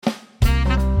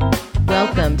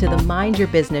Welcome to the Mind Your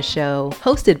Business Show,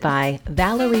 hosted by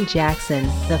Valerie Jackson,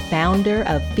 the founder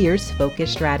of Fierce Focus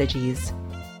Strategies.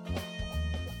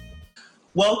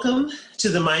 Welcome to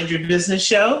the Mind Your Business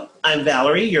Show. I'm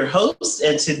Valerie, your host,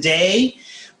 and today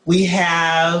we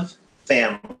have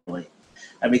family.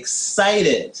 I'm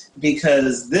excited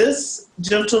because this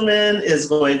gentleman is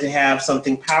going to have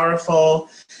something powerful,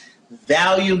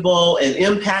 valuable, and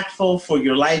impactful for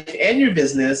your life and your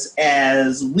business,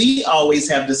 as we always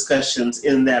have discussions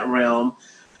in that realm.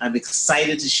 I'm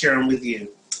excited to share them with you.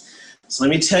 So let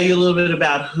me tell you a little bit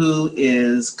about who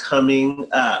is coming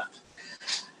up.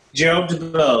 Gerald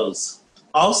DuBose,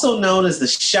 also known as the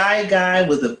shy guy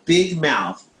with a big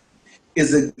mouth,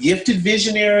 is a gifted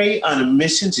visionary on a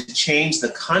mission to change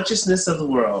the consciousness of the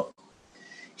world.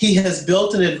 He has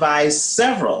built and advised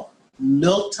several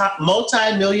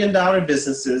multi-million-dollar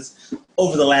businesses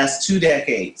over the last 2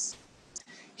 decades.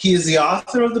 He is the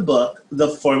author of the book, The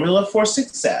Formula for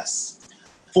Success,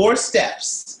 4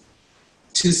 Steps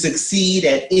to Succeed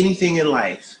at Anything in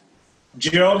Life.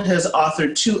 Gerald has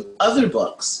authored 2 other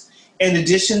books, in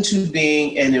addition to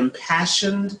being an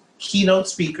impassioned keynote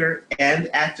speaker and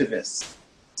activist.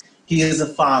 He is a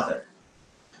father,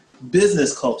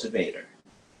 business cultivator,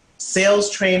 sales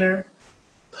trainer,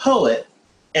 poet,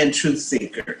 and truth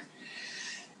seeker.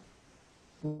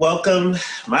 Welcome,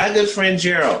 my good friend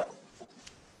Gerald.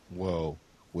 Well,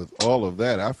 with all of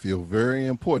that, I feel very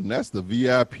important. That's the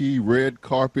VIP red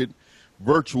carpet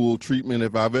virtual treatment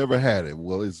if I've ever had it.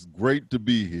 Well, it's great to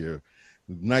be here.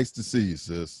 Nice to see you,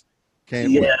 sis.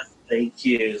 Can't wait. Thank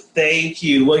you. Thank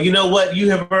you. Well, you know what? You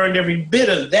have earned every bit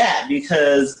of that,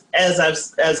 because as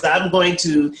I'm going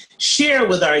to share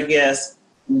with our guests,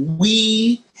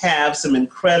 we have some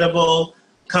incredible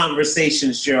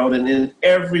conversations, Gerald, and in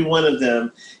every one of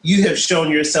them, you have shown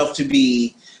yourself to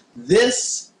be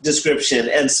this description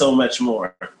and so much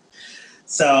more.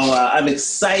 So I'm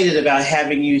excited about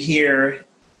having you here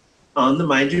on the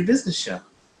Mind Your Business Show.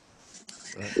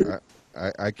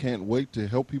 I can't wait to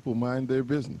help people mind their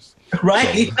business.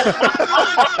 Right. So.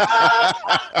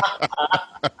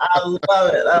 I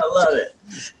love it.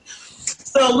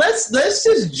 So let's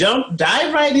just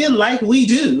dive right in like we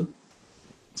do.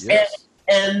 Yes.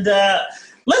 And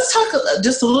let's talk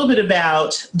just a little bit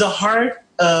about the heart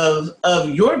of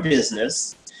your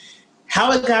business,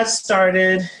 how it got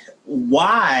started,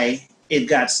 why it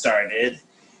got started,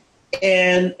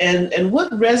 and what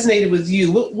resonated with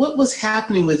you. What was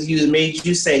happening with you that made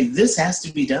you say, this has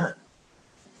to be done?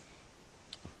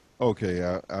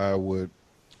 Okay, I would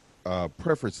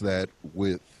preface that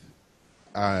with,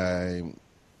 I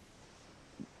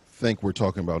think we're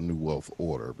talking about New Wealth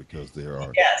Order, because there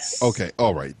are. Yes. Okay.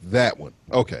 All right. That one.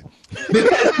 Okay.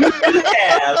 Because you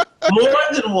have more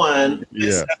than one Yeah.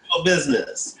 successful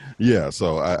business. Yeah.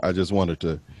 So I just wanted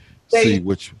to see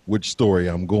which story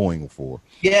I'm going for.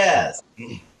 Yes.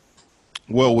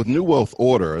 Well, with New Wealth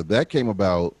Order, that came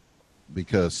about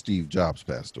because Steve Jobs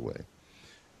passed away.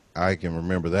 I can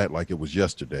remember that like it was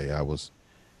yesterday. I was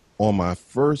on my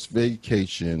first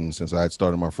vacation since I had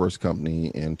started my first company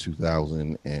in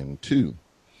 2002.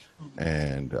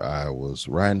 And I was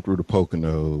riding through the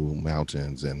Pocono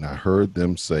Mountains, and I heard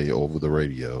them say over the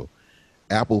radio,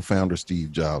 Apple founder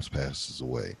Steve Jobs passes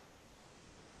away.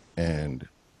 And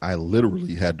I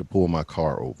literally had to pull my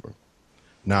car over.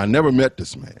 Now, I never met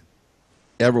this man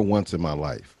ever once in my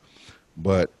life,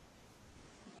 but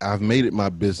I've made it my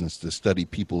business to study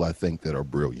people I think that are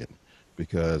brilliant,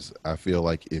 because I feel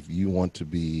like if you want to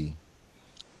be,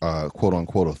 quote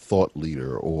unquote, a thought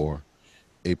leader or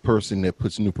a person that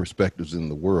puts new perspectives in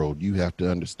the world, you have to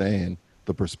understand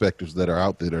the perspectives that are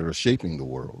out there that are shaping the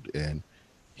world. And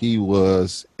he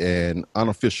was an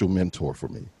unofficial mentor for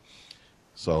me.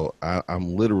 So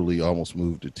I'm literally almost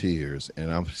moved to tears,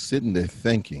 and I'm sitting there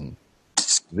thinking,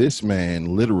 this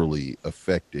man literally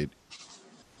affected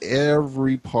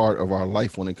every part of our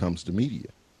life when it comes to media.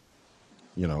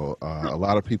 You know, a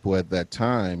lot of people at that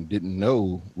time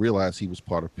didn't realize he was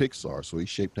part of Pixar. So he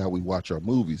shaped how we watch our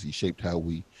movies. He shaped how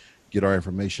we get our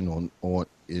information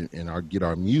get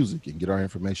our music and get our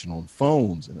information on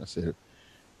phones. And I said,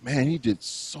 man, he did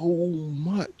so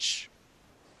much.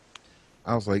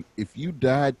 I was like, if you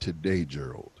died today,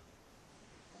 Gerald,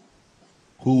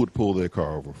 who would pull their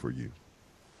car over for you?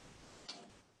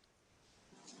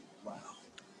 Wow.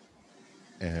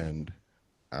 And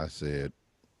I said,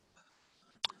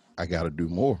 I got to do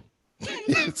more.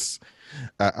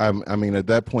 I mean, at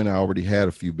that point, I already had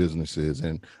a few businesses,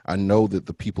 and I know that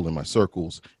the people in my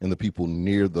circles and the people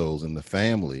near those and the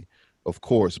family, of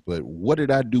course, but what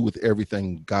did I do with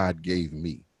everything God gave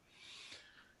me?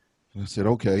 And I said,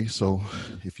 okay, so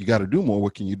if you got to do more,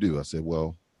 what can you do? I said,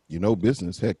 well, you know,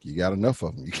 business, heck, you got enough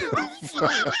of them.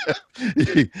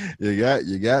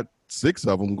 You got 6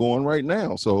 of them going right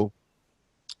now. So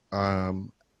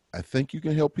I think you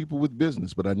can help people with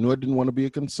business, but I knew I didn't want to be a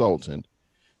consultant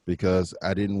because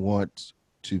I didn't want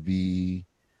to be,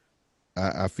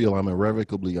 I feel I'm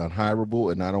irrevocably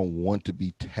unhirable, and I don't want to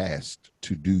be tasked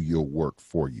to do your work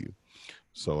for you.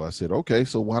 So I said, okay,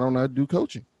 so why don't I do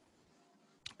coaching?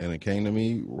 And it came to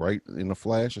me right in a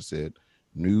flash. I said,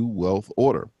 New Wealth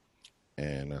Order.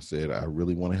 And I said, I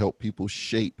really want to help people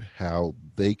shape how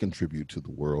they contribute to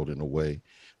the world in a way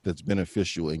that's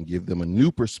beneficial and give them a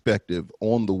new perspective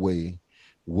on the way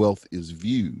wealth is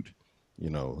viewed. You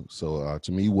know, so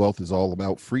to me, wealth is all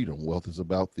about freedom. Wealth is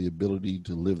about the ability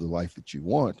to live the life that you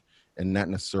want, and not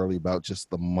necessarily about just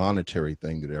the monetary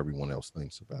thing that everyone else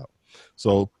thinks about.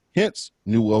 So hence,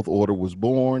 New Wealth Order was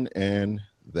born, and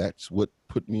that's what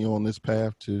put me on this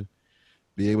path to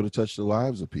be able to touch the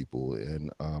lives of people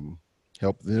and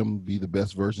help them be the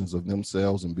best versions of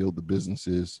themselves and build the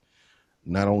businesses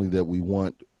not only that we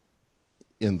want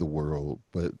in the world,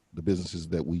 but the businesses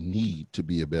that we need to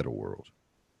be a better world.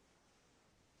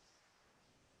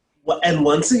 Well, and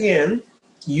once again,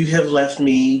 you have left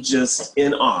me just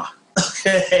in awe.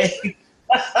 Okay.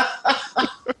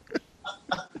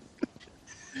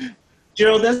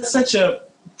 Gerald, that's such a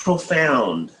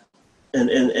profound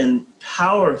and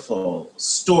powerful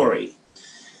story.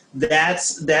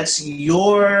 That's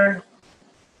your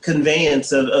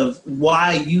conveyance of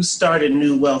why you started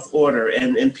New Wealth Order,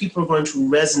 and people are going to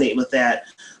resonate with that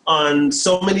on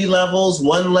so many levels,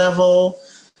 one level,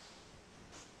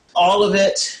 all of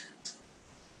it.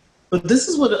 But this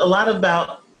is what a lot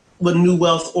about what New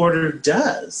Wealth Order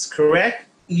does, correct?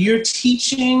 You're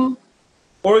teaching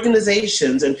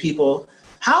organizations and people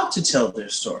how to tell their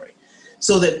story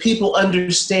so that people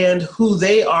understand who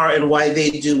they are and why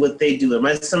they do what they do. Am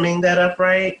I summing that up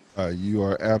right? You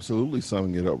are absolutely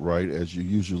summing it up right, as you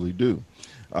usually do.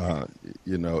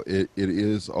 You know, it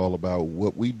is all about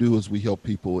what we do is we help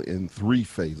people in 3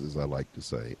 phases, I like to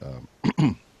say.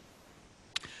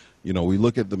 You know, we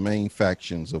look at the main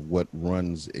factions of what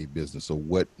runs a business or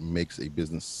what makes a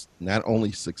business not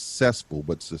only successful,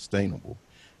 but sustainable.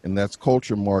 And that's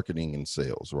culture, marketing, and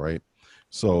sales, right?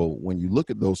 So when you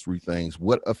look at those 3 things,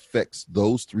 what affects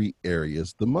those 3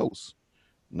 areas the most?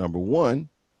 Number 1,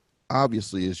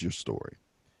 obviously, is your story.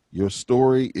 Your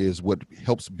story is what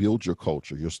helps build your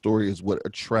culture. Your story is what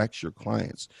attracts your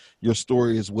clients. Your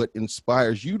story is what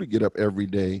inspires you to get up every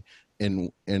day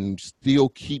and still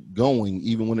keep going,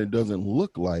 even when it doesn't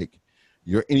look like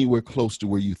you're anywhere close to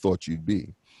where you thought you'd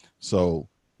be. So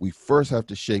we first have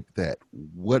to shape that.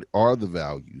 What are the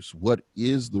values? What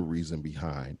is the reason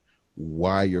behind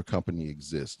why your company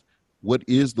exists? What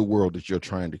is the world that you're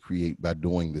trying to create by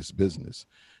doing this business?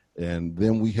 And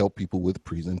then we help people with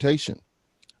presentation.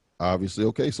 Obviously,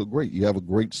 okay, so great. You have a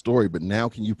great story, but now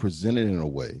can you present it in a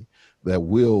way that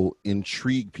will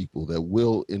intrigue people, that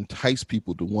will entice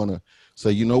people to want to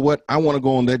say, you know what, I want to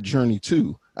go on that journey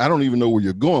too. I don't even know where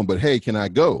you're going, but hey, can I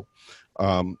go?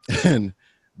 And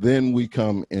then we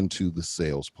come into the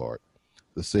sales part.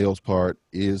 The sales part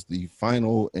is the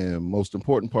final and most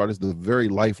important part, is the very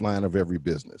lifeline of every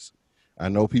business. I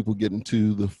know people get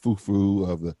into the foo-foo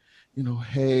of the, you know,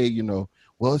 hey, you know,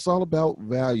 well, it's all about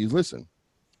values. Listen,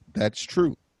 that's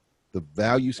true. The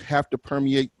values have to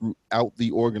permeate throughout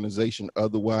the organization.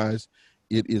 Otherwise,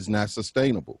 it is not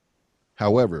sustainable.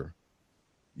 However,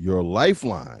 your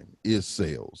lifeline is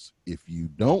sales. If you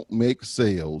don't make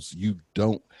sales, you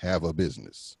don't have a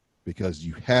business, because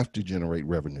you have to generate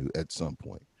revenue at some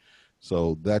point.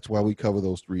 So that's why we cover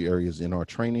those 3 areas in our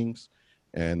trainings.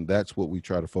 And that's what we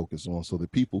try to focus on, so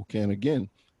that people can, again,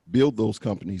 build those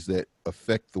companies that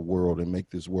affect the world and make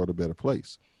this world a better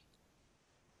place.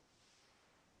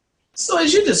 So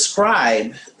as you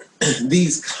describe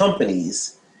these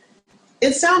companies,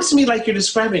 it sounds to me like you're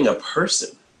describing a person,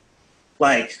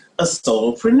 like a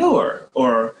solopreneur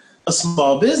or a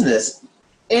small business.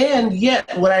 And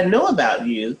yet what I know about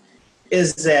you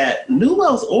is that New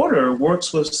Wealth Order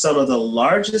works with some of the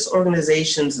largest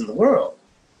organizations in the world.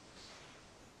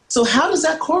 So how does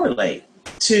that correlate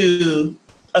to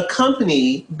a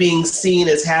company being seen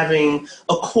as having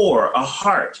a core, a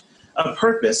heart, a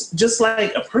purpose, just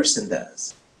like a person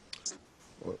does?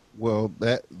 Well,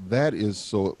 that is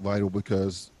so vital,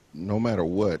 because no matter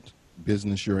what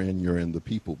business you're in the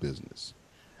people business.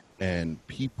 And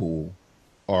people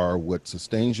are what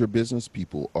sustains your business.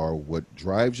 People are what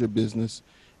drives your business.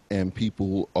 And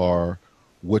people are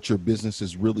what your business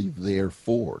is really there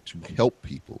for, to help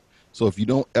people. So if you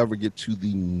don't ever get to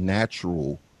the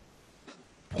natural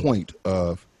point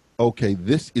of, okay,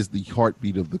 this is the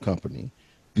heartbeat of the company,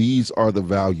 these are the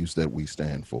values that we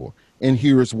stand for. And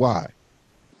here's why.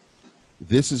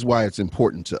 This is why it's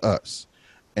important to us.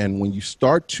 And when you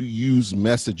start to use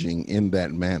messaging in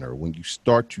that manner, when you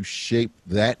start to shape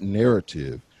that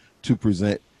narrative to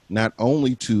present not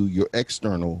only to your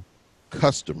external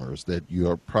customers that you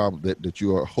are that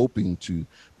you are hoping to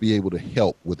be able to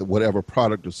help with whatever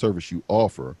product or service you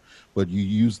offer, but you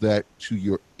use that to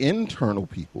your internal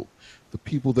people, the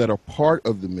people that are part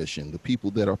of the mission, the people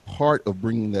that are part of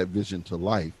bringing that vision to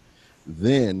life,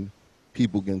 then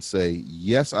people can say,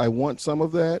 yes, I want some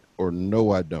of that, or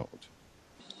no, I don't.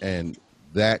 And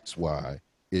that's why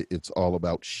it's all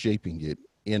about shaping it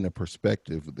in a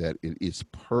perspective that it is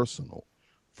personal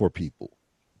for people.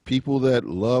 People that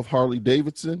love Harley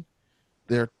Davidson,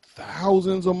 there are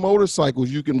thousands of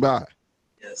motorcycles you can buy.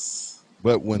 Yes.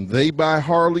 But when they buy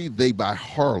Harley, they buy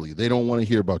Harley. They don't want to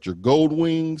hear about your gold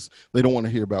wings. They don't want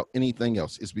to hear about anything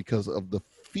else. It's because of the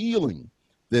feeling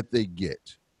that they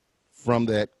get from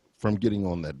getting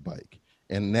on that bike.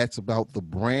 And that's about the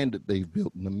brand that they've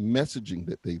built and the messaging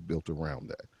that they've built around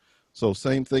that. So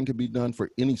same thing can be done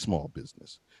for any small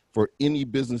business, for any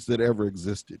business that ever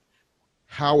existed.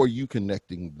 How are you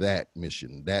connecting that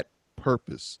mission, that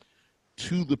purpose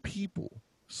to the people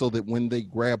so that when they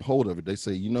grab hold of it, they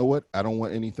say, you know what? I don't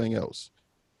want anything else.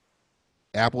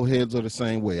 Apple heads are the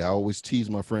same way. I always tease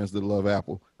my friends that love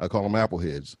Apple. I call them Apple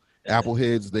heads. Apple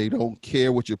heads, they don't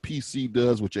care what your PC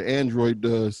does, what your Android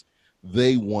does.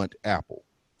 They want Apple.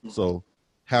 So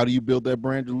how do you build that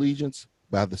brand allegiance?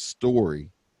 By the story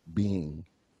being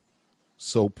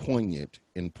so poignant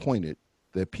and pointed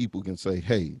that people can say,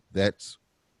 hey, that's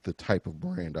the type of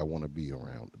brand I want to be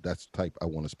around. That's the type I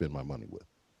want to spend my money with.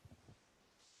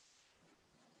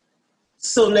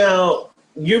 So now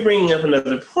you're bringing up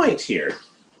another point here,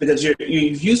 because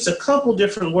you've used a couple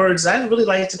different words. I'd really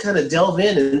like to kind of delve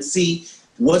in and see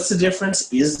what's the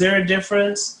difference. Is there a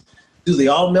difference? Do they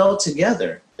all meld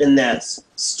together? And that's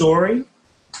story,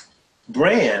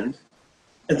 brand,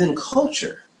 and then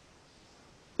culture.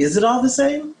 Is it all the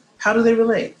same? How do they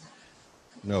relate?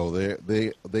 No,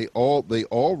 they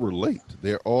all relate.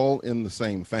 They're all in the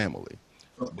same family.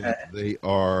 Okay. But they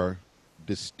are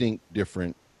distinct,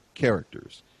 different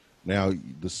characters. Now,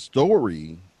 the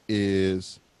story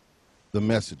is the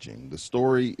messaging. The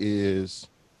story is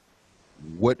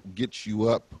what gets you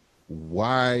up,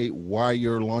 why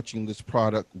you're launching this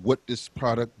product, what this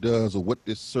product does or what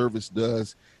this service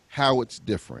does, how it's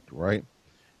different, right?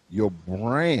 Your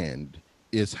brand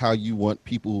is how you want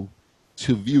people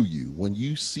to view you. When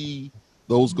you see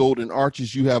those golden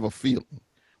arches, you have a feeling,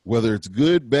 whether it's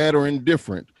good, bad, or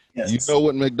indifferent. Yes. You know,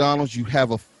 at McDonald's, you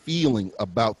have a feeling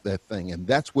about that thing, and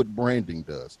that's what branding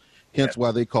does. Hence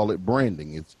why they call it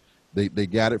branding. It's they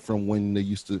got it from when they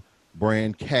used to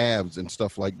brand calves and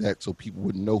stuff like that, so people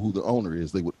wouldn't know who the owner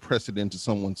is. They would press it into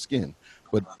someone's skin,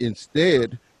 but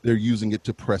instead they're using it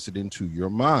to press it into your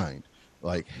mind.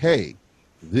 Like, hey,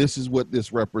 this is what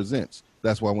this represents.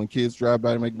 That's why when kids drive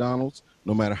by McDonald's,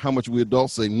 no matter how much we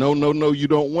adults say, no, you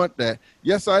don't want that.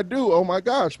 Yes, I do. Oh my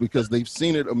gosh, because they've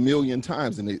seen it a million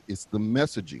times, and it's the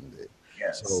messaging there.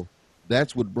 Yes. So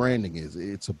that's what branding is.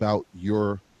 It's about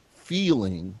your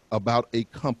feeling about a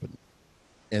company.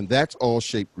 And that's all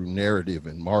shaped through narrative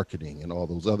and marketing and all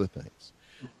those other things.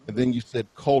 And then you said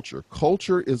culture.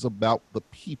 Culture is about the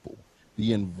people,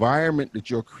 the environment that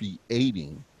you're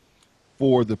creating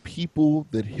for the people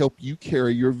that help you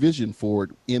carry your vision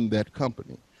forward in that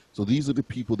company. So these are the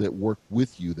people that work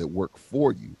with you, that work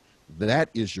for you. That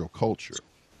is your culture.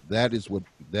 That is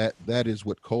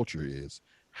what culture is.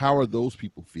 How are those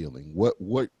people feeling?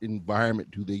 What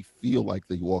environment do they feel like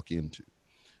they walk into?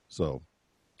 So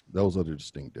those are the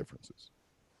distinct differences.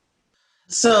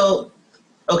 So,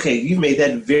 okay, you made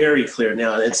that very clear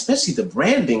now, and especially the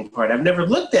branding part. I've never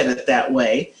looked at it that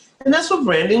way, and that's what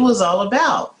branding was all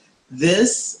about.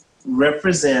 This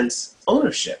represents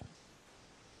ownership.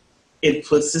 It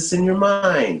puts this in your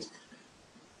mind.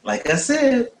 Like I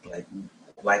said,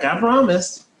 like I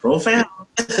promised, profound,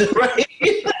 right?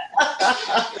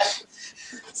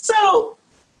 So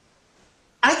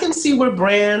I can see where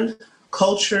brand,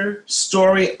 culture,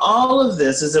 story, all of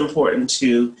this is important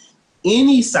to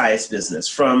any size business,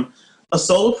 from a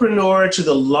solopreneur to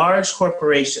the large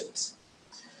corporations.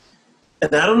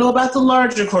 And I don't know about the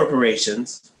larger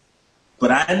corporations,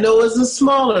 but I know as the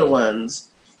smaller ones,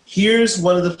 here's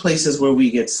one of the places where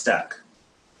we get stuck.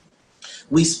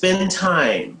 We spend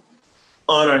time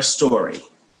on our story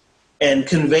and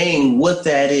conveying what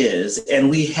that is, and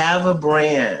we have a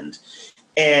brand,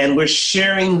 and we're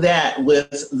sharing that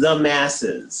with the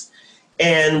masses.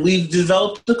 And we've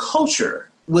developed a culture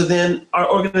within our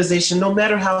organization, no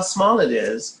matter how small it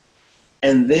is,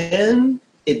 and then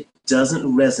it doesn't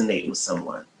resonate with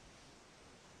someone.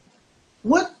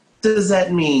 What does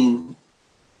that mean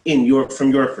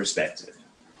from your perspective?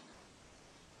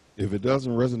 If it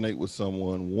doesn't resonate with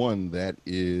someone, one, that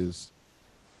is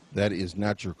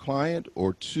not your client,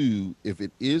 or two, if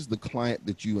it is the client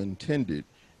that you intended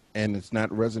and it's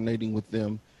not resonating with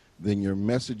them, then your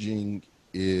messaging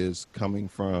is coming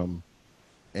from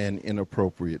an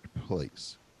inappropriate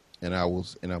place. And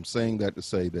I'm saying that to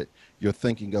say that you're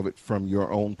thinking of it from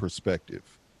your own perspective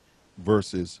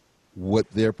versus what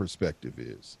their perspective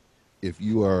is. If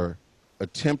you are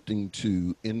attempting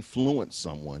to influence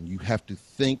someone, you have to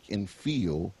think and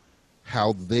feel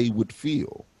how they would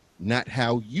feel, not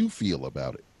how you feel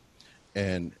about it.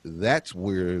 And that's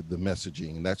where the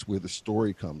messaging, that's where the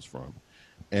story comes from.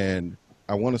 And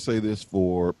I want to say this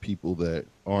for people that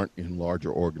aren't in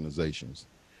larger organizations.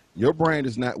 Your brand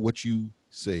is not what you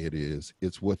say it is.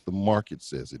 It's what the market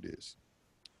says it is.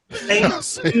 Thank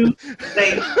you.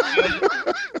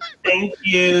 Thank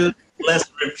you.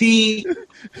 Let's repeat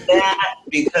that,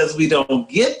 because we don't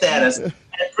get that,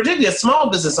 particularly as small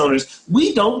business owners,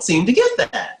 we don't seem to get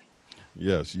that.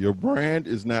 Yes, your brand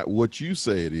is not what you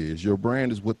say it is. Your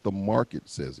brand is what the market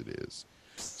says it is.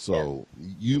 So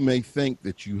you may think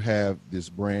that you have this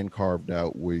brand carved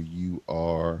out where you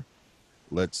are,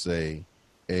 let's say,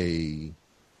 a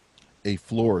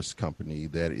florist company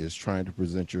that is trying to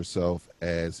present yourself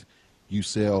as you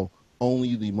sell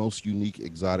only the most unique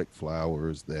exotic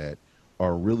flowers that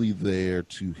are really there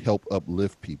to help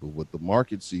uplift people. But the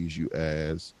market sees you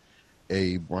as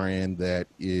a brand that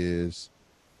is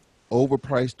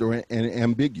overpriced or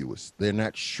ambiguous. They're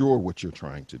not sure what you're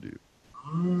trying to do.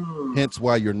 Hence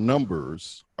why your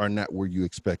numbers are not where you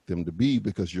expect them to be,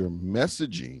 because your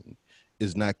messaging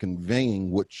is not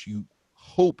conveying what you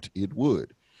hoped it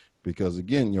would. Because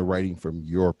again, you're writing from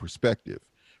your perspective,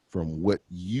 from what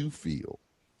you feel.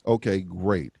 Okay,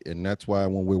 great. And that's why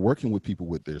when we're working with people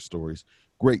with their stories,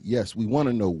 great. Yes, we want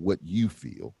to know what you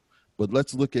feel, but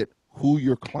let's look at who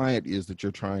your client is that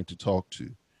you're trying to talk to.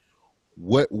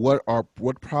 What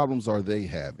problems are they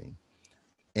having?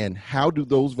 And how do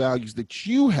those values that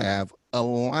you have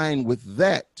align with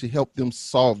that to help them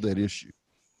solve that issue?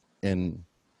 And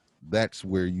that's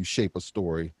where you shape a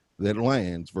story that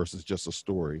lands versus just a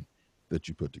story that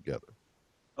you put together.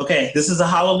 Okay, this is a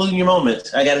hallelujah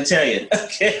moment, I got to tell you.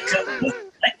 Okay,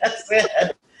 like I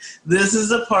said, this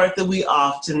is a part that we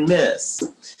often miss.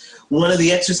 One of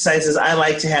the exercises I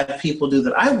like to have people do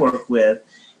that I work with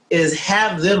is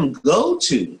have them go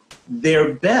to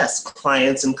their best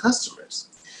clients and customers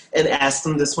and ask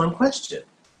them this one question.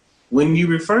 When you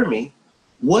refer me,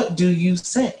 what do you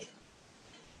say?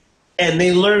 And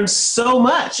they learn so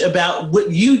much about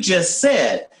what you just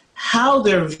said, how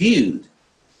they're viewed,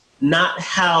 not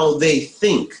how they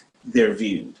think they're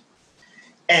viewed.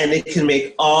 And it can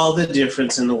make all the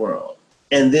difference in the world.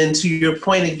 And then to your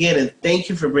point again, and thank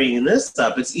you for bringing this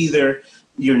up, it's either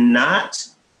you're not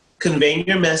conveying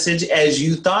your message as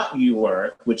you thought you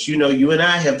were, which you and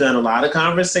I have done a lot of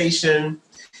conversation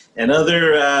and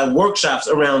other workshops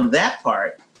around that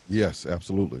part. Yes,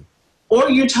 absolutely. Or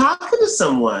you're talking to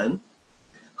someone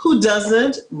who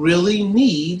doesn't really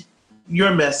need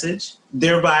your message,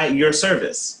 thereby your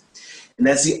service. And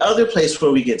that's the other place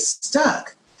where we get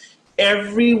stuck.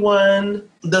 Everyone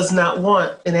does not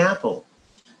want an Apple.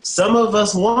 Some of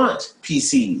us want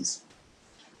PCs.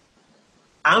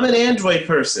 I'm an Android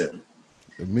person.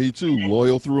 Me too,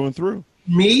 loyal through and through.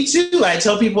 Me too. I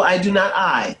tell people I do not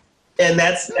I. And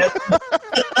that's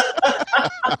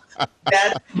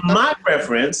that's my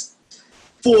preference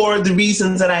for the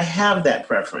reasons that I have that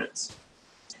preference.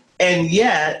 And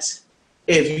yet,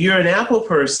 if you're an Apple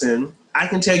person, I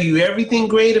can tell you everything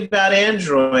great about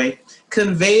Android,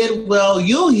 convey it well,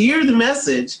 you'll hear the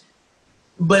message,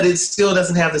 but it still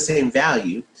doesn't have the same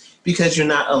value because you're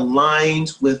not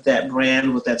aligned with that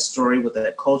brand, with that story, with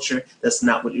that culture. That's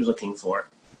not what you're looking for.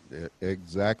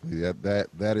 Exactly.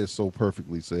 That is so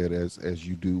perfectly said, as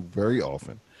you do very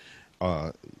often.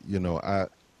 I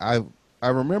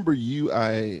remember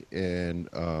I and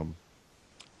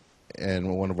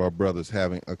one of our brothers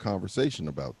having a conversation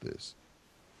about this.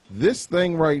 This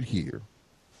thing right here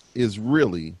is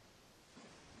really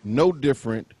no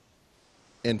different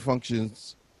and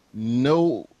functions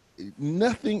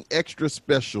nothing extra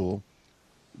special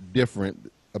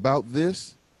different about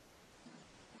this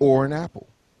or an Apple.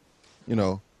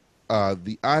 The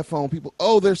iPhone people,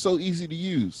 they're so easy to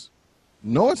use.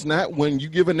 No, it's not. When you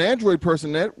give an Android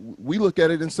person that, we look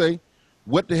at it and say,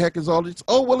 what the heck is all this?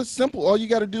 Oh, well, it's simple. All you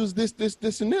got to do is this,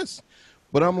 and this.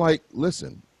 But I'm like,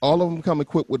 listen, all of them come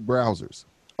equipped with browsers.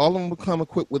 All of them come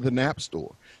equipped with an app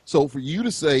store. So for you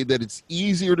to say that it's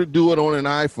easier to do it on an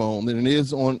iPhone than it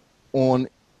is on an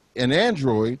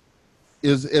Android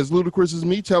is as ludicrous as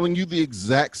me telling you the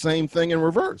exact same thing in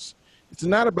reverse. It's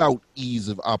not about ease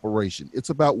of operation. It's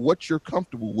about what you're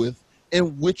comfortable with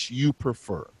and which you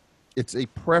prefer. It's a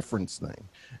preference thing.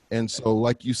 And so,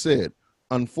 like you said,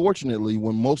 unfortunately,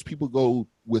 when most people go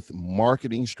with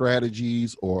marketing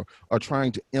strategies or are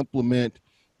trying to implement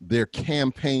their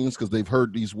campaigns because they've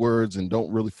heard these words and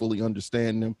don't really fully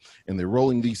understand them, and they're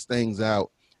rolling these things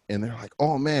out and they're like,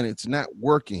 oh man, it's not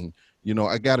working. You know,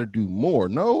 I got to do more.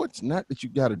 No, it's not that you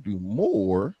got to do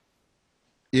more.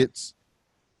 It's,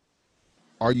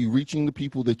 are you reaching the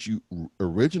people that you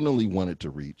originally wanted to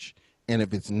reach? And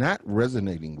if it's not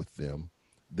resonating with them,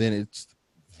 then it's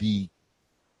the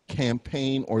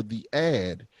campaign or the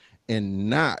ad and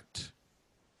not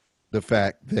the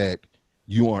fact that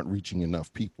you aren't reaching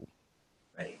enough people.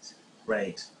 Right,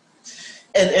 right.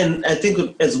 And I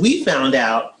think as we found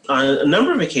out on a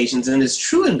number of occasions, and it's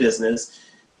true in business,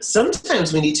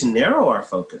 sometimes we need to narrow our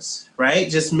focus, right?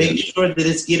 Just make sure that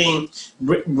it's getting,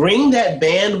 bring that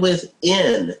bandwidth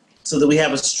in so that we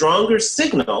have a stronger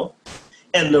signal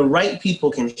and the right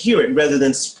people can hear it rather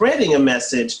than spreading a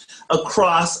message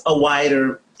across a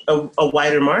wider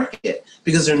market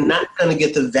because they're not going to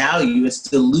get the value. It's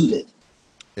diluted.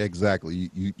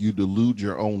 Exactly. You delude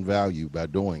your own value by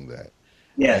doing that.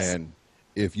 Yes. And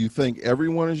if you think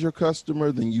everyone is your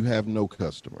customer, then you have no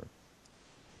customer.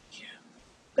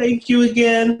 Thank you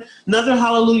again. Another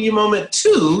hallelujah moment,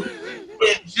 too,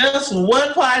 in just one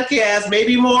podcast,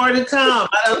 maybe more to come.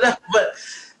 I don't know, but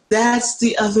that's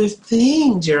the other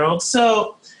thing, Gerald.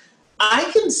 So I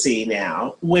can see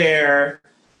now where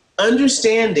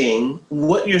understanding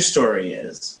what your story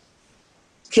is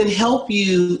can help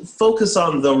you focus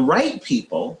on the right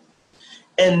people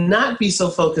and not be so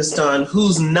focused on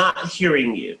who's not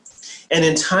hearing you. And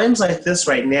in times like this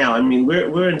right now, I mean,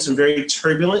 we're in some very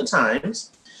turbulent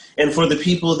times. And for the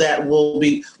people that will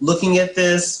be looking at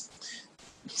this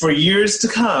for years to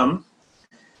come,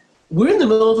 we're in the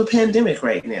middle of a pandemic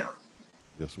right now.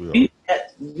 Yes, we are.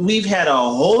 We've had a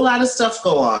whole lot of stuff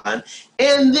go on.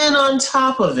 And then on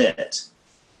top of it,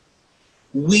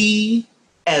 we,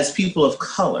 as people of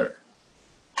color,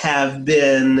 have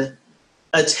been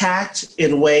attacked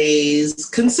in ways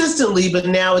consistently, but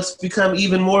now it's become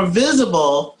even more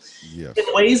visible in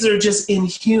ways that are just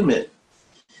inhuman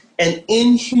and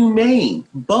inhumane,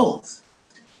 both.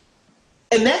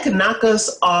 And that can knock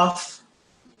us off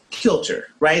kilter,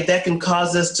 right? That can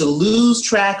cause us to lose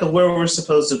track of where we're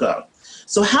supposed to go.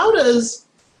 So how does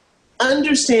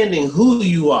understanding who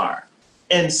you are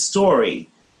and story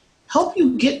help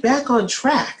you get back on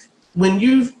track when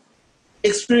you've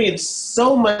experienced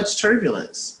so much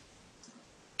turbulence?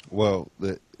 Well,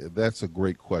 that's a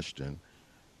great question.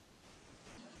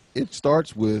 It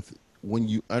starts with when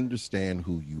you understand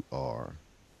who you are,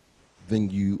 then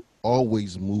you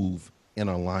always move in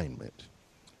alignment.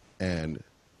 And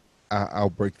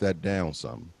I'll break that down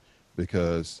some,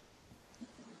 because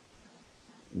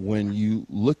when you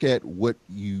look at what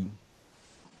you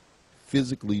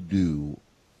physically do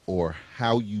or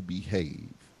how you behave,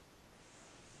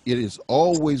 it is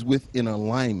always within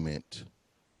alignment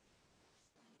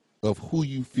of who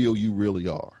you feel you really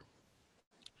are.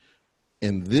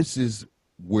 And this is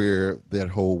where that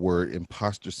whole word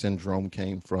imposter syndrome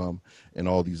came from and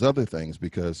all these other things,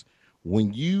 because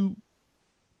when you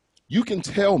can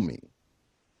tell me,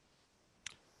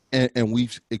 and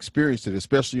we've experienced it,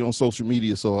 especially on social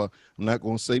media, so I'm not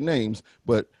going to say names,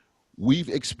 but we've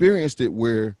experienced it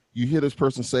where you hear this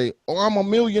person say, oh, I'm a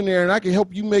millionaire and I can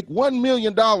help you make $1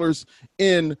 million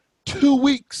in 2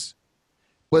 weeks.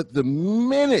 But the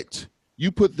minute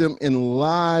you put them in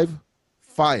live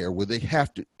fire where they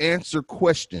have to answer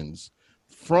questions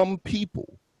from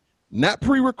people, not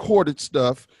pre-recorded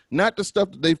stuff, not the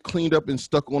stuff that they've cleaned up and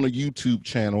stuck on a YouTube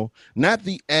channel, not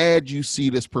the ad you see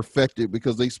that's perfected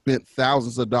because they spent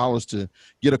thousands of dollars to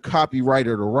get a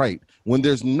copywriter to write. When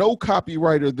there's no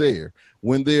copywriter there,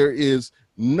 when there is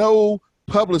no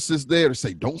publicist there to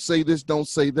say, don't say this, don't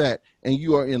say that, and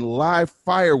you are in live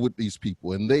fire with these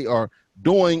people and they are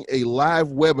doing a live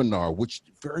webinar, which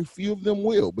very few of them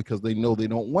will because they know they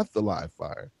don't want the live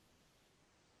fire.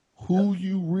 Who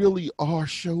you really are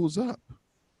shows up,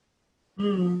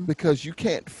 because you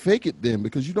can't fake it then,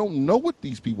 because you don't know what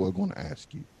these people are going to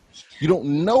ask you. You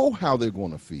don't know how they're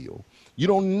going to feel. You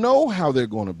don't know how they're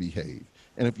going to behave.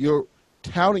 And if you're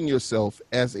touting yourself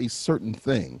as a certain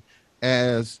thing,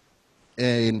 as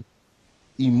an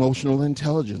emotional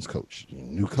intelligence coach,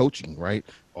 new coaching, right?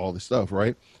 All this stuff,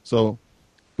 right? So,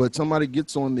 but somebody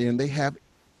gets on there and they have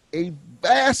a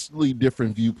vastly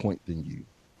different viewpoint than you.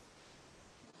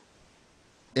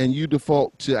 and you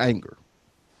default to anger.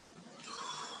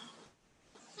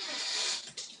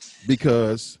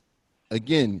 Because,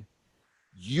 again,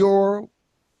 your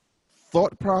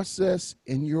thought process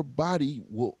and your body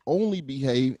will only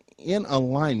behave in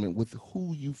alignment with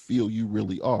who you feel you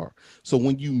really are. So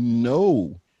when you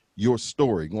know your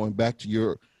story, going back to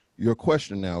your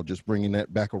question now, just bringing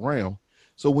that back around.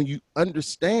 So when you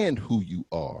understand who you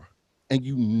are and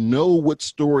you know what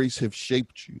stories have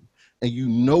shaped you and you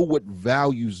know what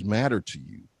values matter to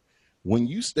you, when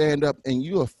you stand up and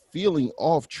you are feeling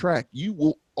off track, you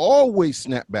will always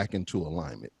snap back into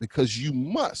alignment because you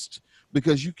must,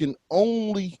 because you can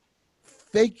only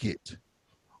fake it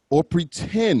or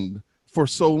pretend for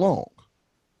so long.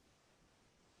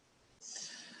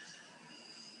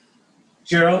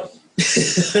 Gerald,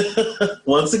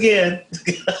 once again,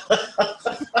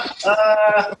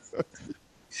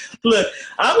 look,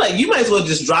 I'm like, you might as well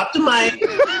just drop the mic.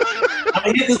 I'm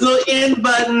gonna hit this little end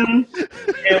button,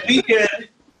 and we can,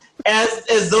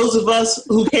 as those of us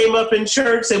who came up in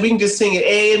church said, we can just sing an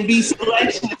A and B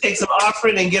selection to take some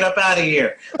offering and get up out of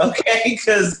here, okay?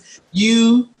 Because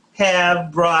you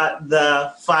have brought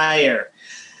the fire.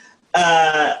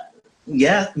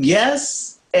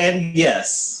 Yes, and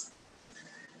yes.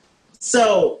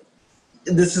 So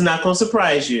this is not going to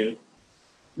surprise you.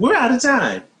 We're out of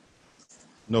time.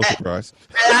 No surprise.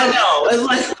 I know. It's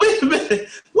like, wait a minute.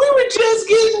 We were just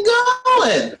getting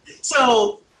going.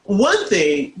 So one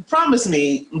thing, promise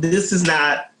me this is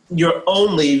not your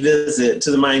only visit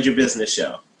to the Mind Your Business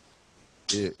show.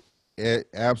 It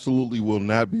absolutely will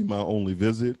not be my only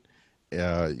visit.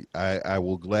 I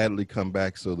will gladly come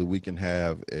back so that we can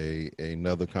have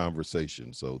another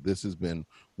conversation. So this has been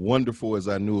wonderful, as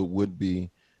I knew it would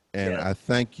be. And I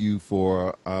thank you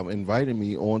for inviting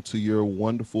me onto your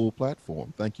wonderful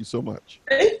platform. Thank you so much.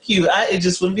 Thank you. It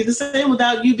just wouldn't be the same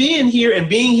without you being here and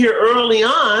being here early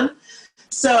on.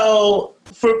 So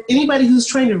for anybody who's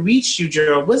trying to reach you,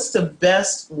 Gerald, what's the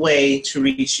best way to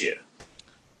reach you?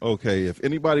 Okay, if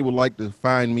anybody would like to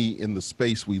find me in the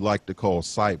space we like to call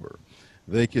cyber,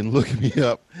 they can look me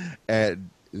up at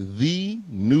The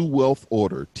New Wealth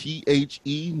Order,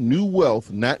 THE New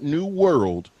Wealth, not New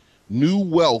World,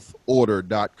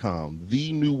 newwealthorder.com,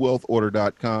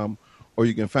 thenewwealthorder.com, or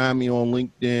you can find me on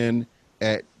LinkedIn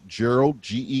at Gerald,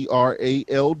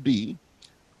 Gerald,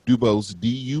 DuBose,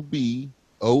 DUBOSE,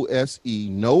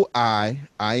 no I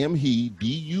am he,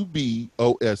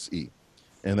 DUBOSE.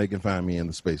 And they can find me in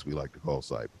the space we like to call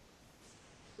cyber.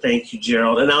 Thank you,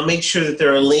 Gerald. And I'll make sure that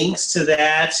there are links to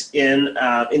that in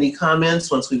any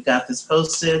comments once we've got this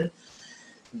posted.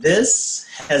 This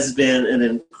has been an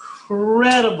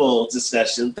incredible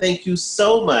discussion. Thank you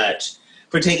so much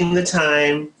for taking the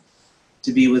time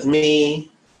to be with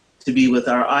me, to be with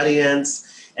our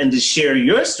audience, and to share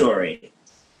your story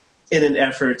in an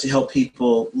effort to help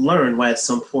people learn why it's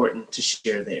so important to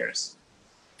share theirs.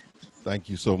 Thank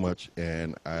you so much,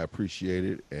 and I appreciate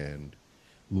it, and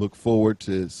look forward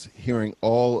to hearing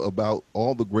all about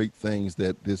all the great things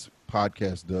that this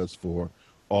podcast does for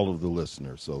all of the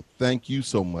listeners. So thank you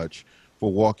so much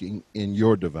for walking in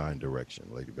your divine direction,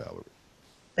 Lady Valerie.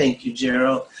 Thank you,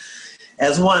 Gerald.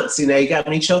 As once, you got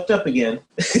me choked up again.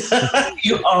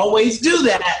 You always do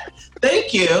that.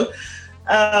 Thank you.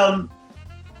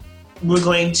 We're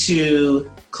going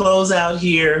to close out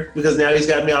here because now he's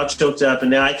got me all choked up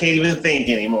and now I can't even think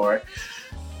anymore,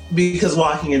 because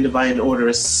walking in divine order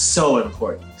is so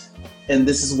important. And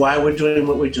this is why we're doing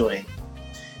what we're doing.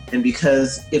 And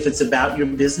because if it's about your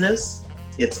business,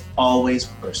 it's always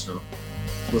personal.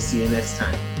 We'll see you next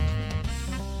time.